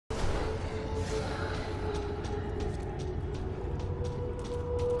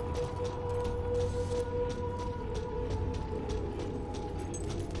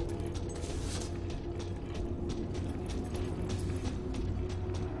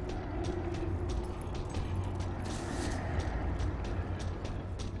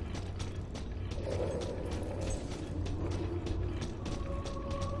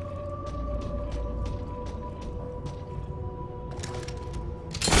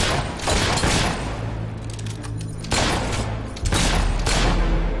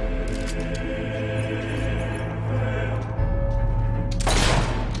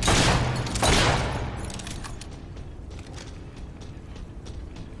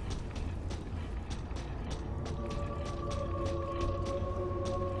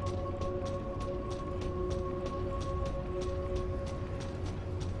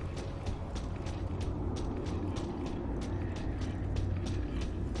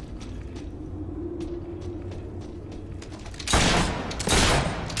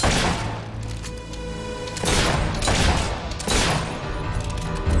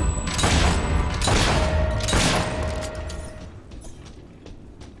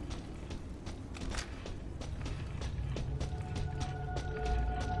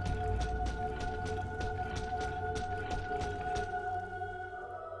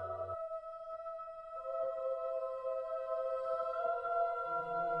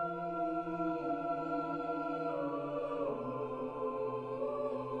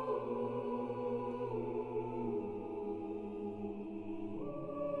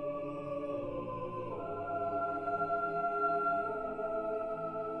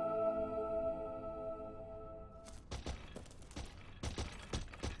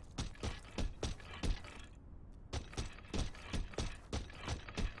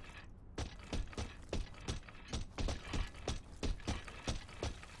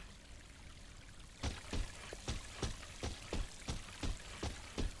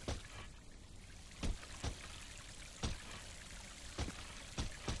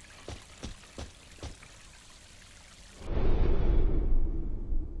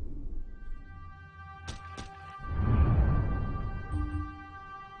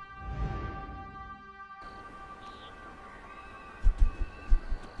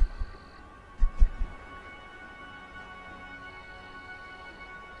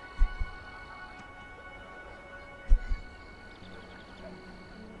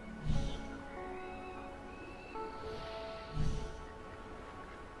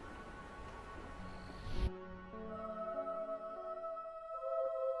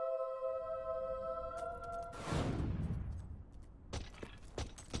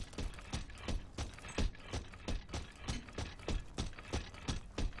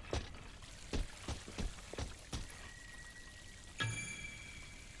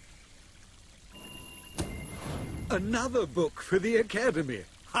Another book for the Academy.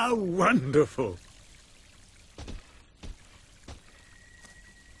 How wonderful!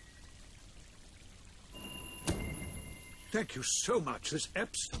 Thank you so much. That's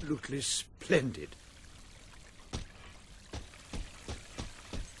absolutely splendid.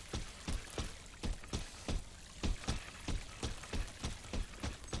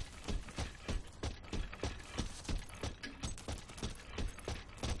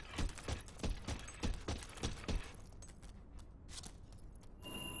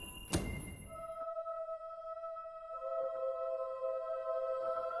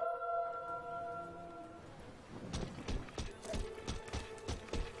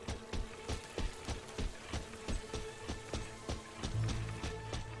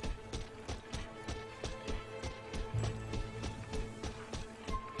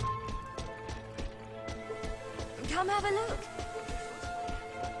 Come have a look.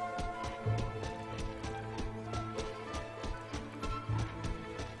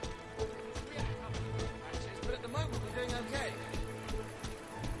 But at the moment we're doing okay.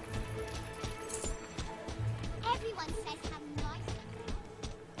 Everyone says how nice.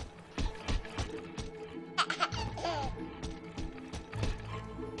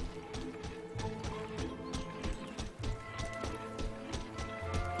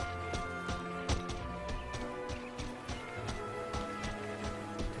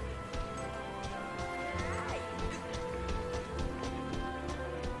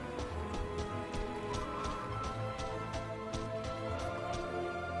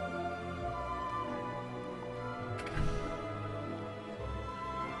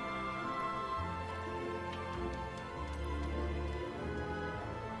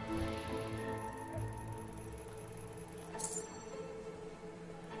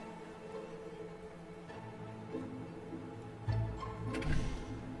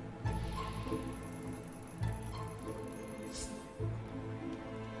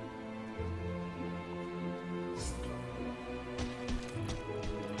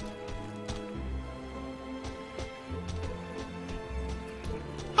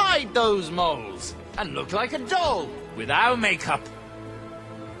 Hide those moles and look like a doll without makeup.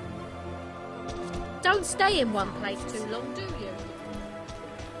 Don't stay in one place too long, do you?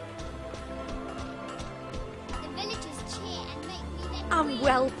 The villagers cheer and make me their I'm queen.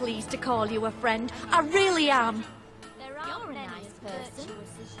 well pleased to call you a friend. I really am. There are You're a many nice as person. virtuous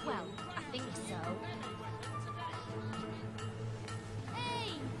as you. Well, I think so.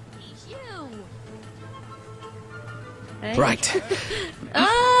 Hey, it's you. Hey. Right.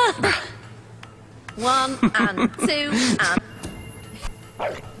 One and two and...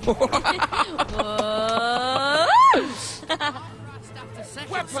 Whoa!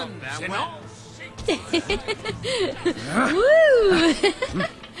 Weapons in all. Woo!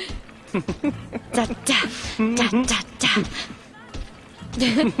 Da da da da da.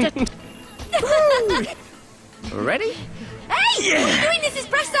 Ready? Hey! What are you doing? This is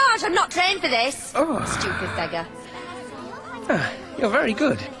dressage. I'm not trained for this. Oh. Stupid beggar. You're very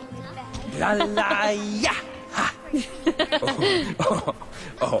good. La la ya. Ha. Oh.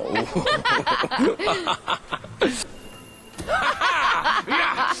 Oh.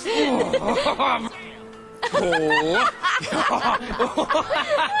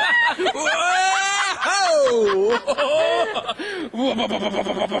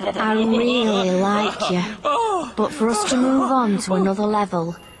 I really like you. But for us to move on to another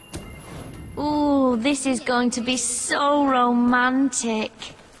level... Ooh, this is going to be so romantic.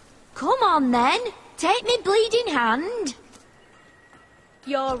 Come on then. Take me bleeding hand.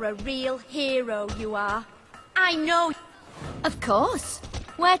 You're a real hero, you are. I know. Of course.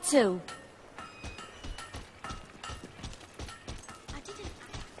 Where to? I didn't...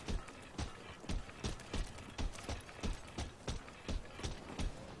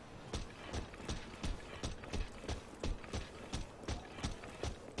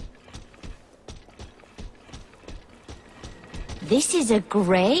 This is a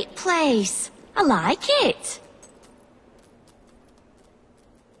great place. I like it.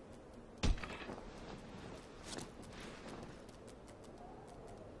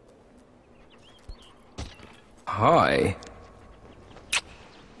 Hi.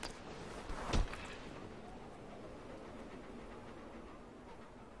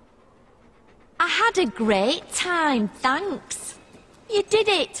 I had a great time, thanks. You did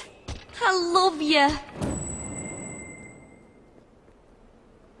it. I love you.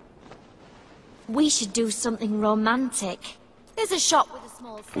 We should do something romantic. There's a shop with a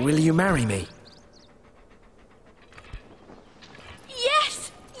small... Will you marry me?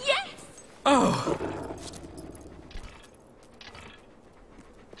 Yes! Yes! Oh.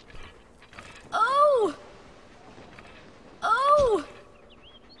 Oh!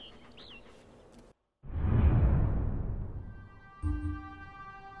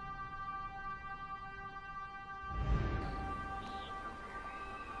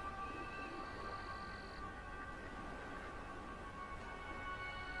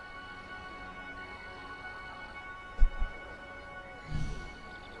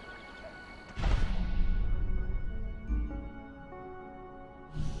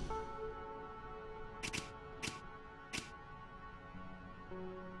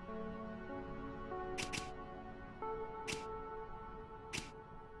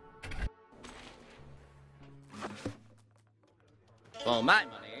 For my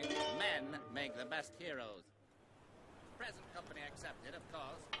money, men make the best heroes. Present company accepted, of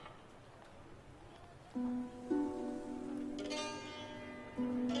course.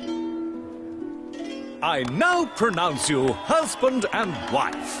 I now pronounce you husband and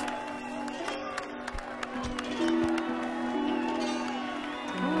wife.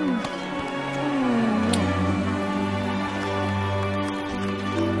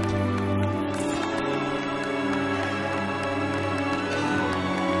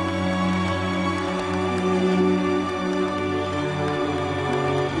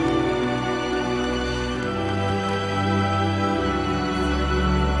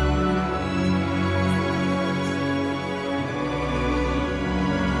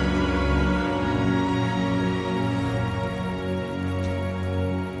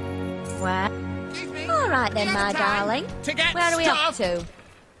 All right then, my darling. To get Where are we off stuff.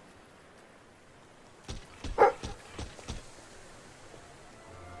 to?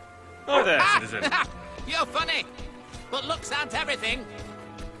 Hi there, citizen. You're funny, but looks aren't everything.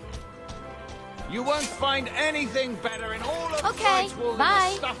 You won't find anything better in all of Okay, Brightswool than bye.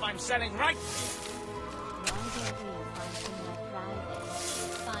 the stuff I'm selling right.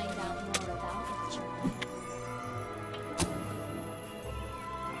 Find out more about each other.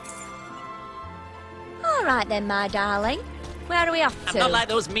 All right then, my darling. Where are we off I'm to? not like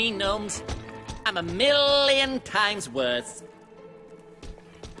those mean gnomes. I'm a million times worse.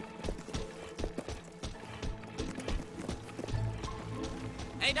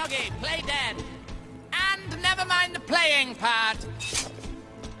 Hey, doggy, play dead. And never mind the playing part.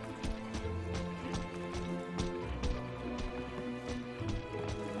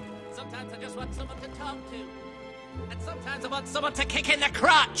 Sometimes I just want someone to talk to. And sometimes I want someone to kick in the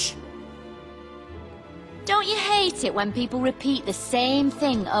crotch. Don't you hate it when people repeat the same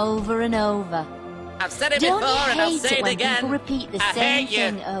thing over and over? I've said it Don't before you and I'll hate say it it when again. people repeat the I same hate you.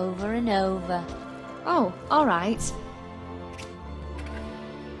 thing over and over? Oh, all right.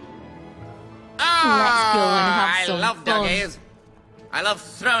 Let's go and have I some love fun. doggies. I love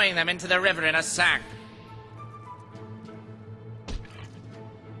throwing them into the river in a sack.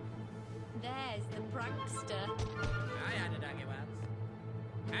 There's the prankster. I had a doggy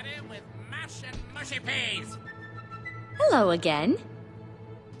once. Had him with mash and mushy peas. Hello again.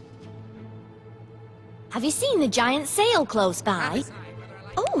 Have you seen the giant sail close by?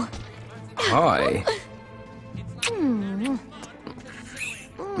 Oh, Hi.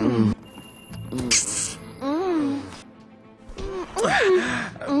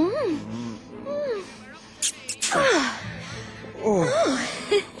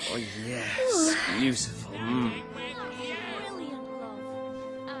 Oh, yes. Beautiful. brilliant, love.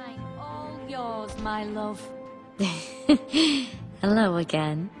 I'm all yours, my love. Hello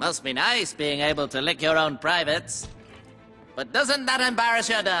again. Must be nice being able to lick your own privates. But doesn't that embarrass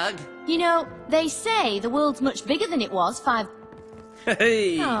your dog? You know, they say the world's much bigger than it was 5...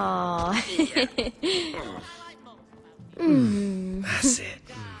 Hey. Aww. That's it.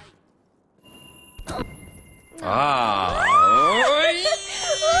 Ah.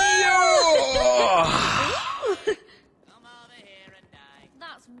 Come over here and die.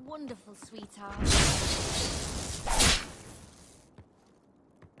 That's wonderful, sweetheart.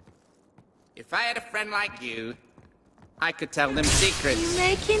 If I had a friend like you, I could tell them secrets.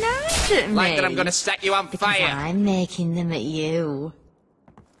 Making eyes at me. Like that I'm gonna set you on Because fire. I'm making them at you.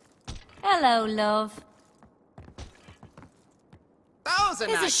 Hello, love. Those are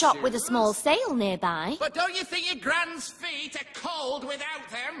There's a nice shop with a shoes. small sale nearby. But don't you think your grand's feet are cold without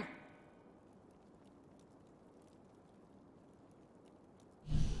them?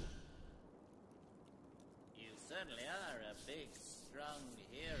 You certainly are a big, strong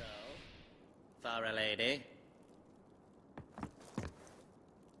hero for a lady.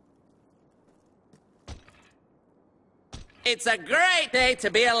 It's a great day to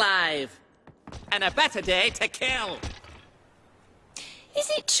be alive, and a better day to kill. Is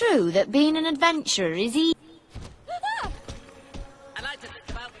it true that being an adventurer is easy? I like to think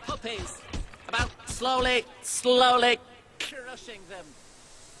about puppies, about slowly crushing them.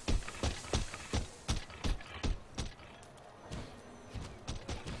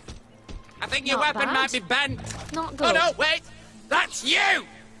 I think your Not weapon bad. might be bent. Not good. Oh no, wait! That's you!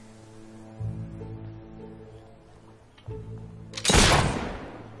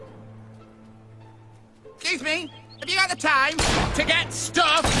 Excuse me, have you got the time to get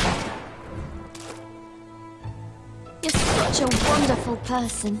stuff? You're such a wonderful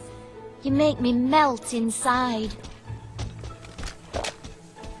person. You make me melt inside.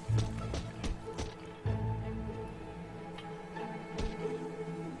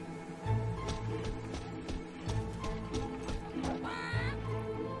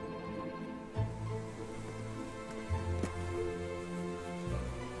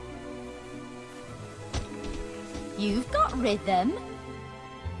 You've got rhythm.